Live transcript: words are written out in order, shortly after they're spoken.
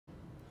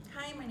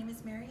Hi, my name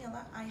is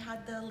Mariela. I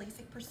had the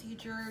LASIK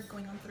procedure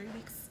going on 3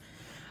 weeks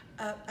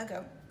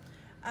ago.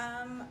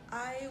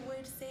 I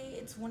would say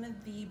it's one of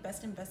the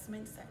best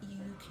investments that you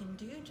can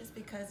do just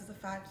because of the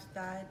fact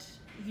that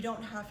you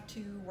don't have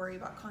to worry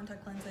about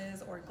contact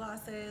lenses or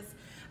glasses.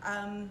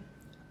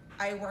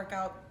 I work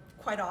out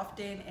quite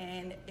often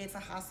and it's a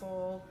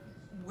hassle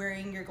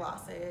wearing your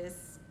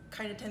glasses.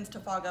 Kind of tends to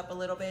fog up a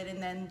little bit,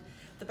 and then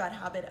the bad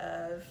habit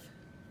of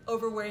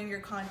overwearing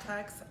your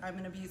contacts. I'm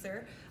an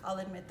abuser, I'll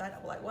admit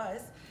that, well I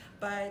was,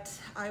 but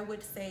I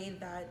would say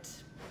that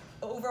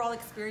overall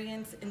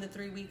experience in the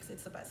 3 weeks,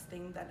 it's the best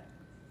thing that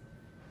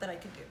I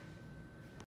could do.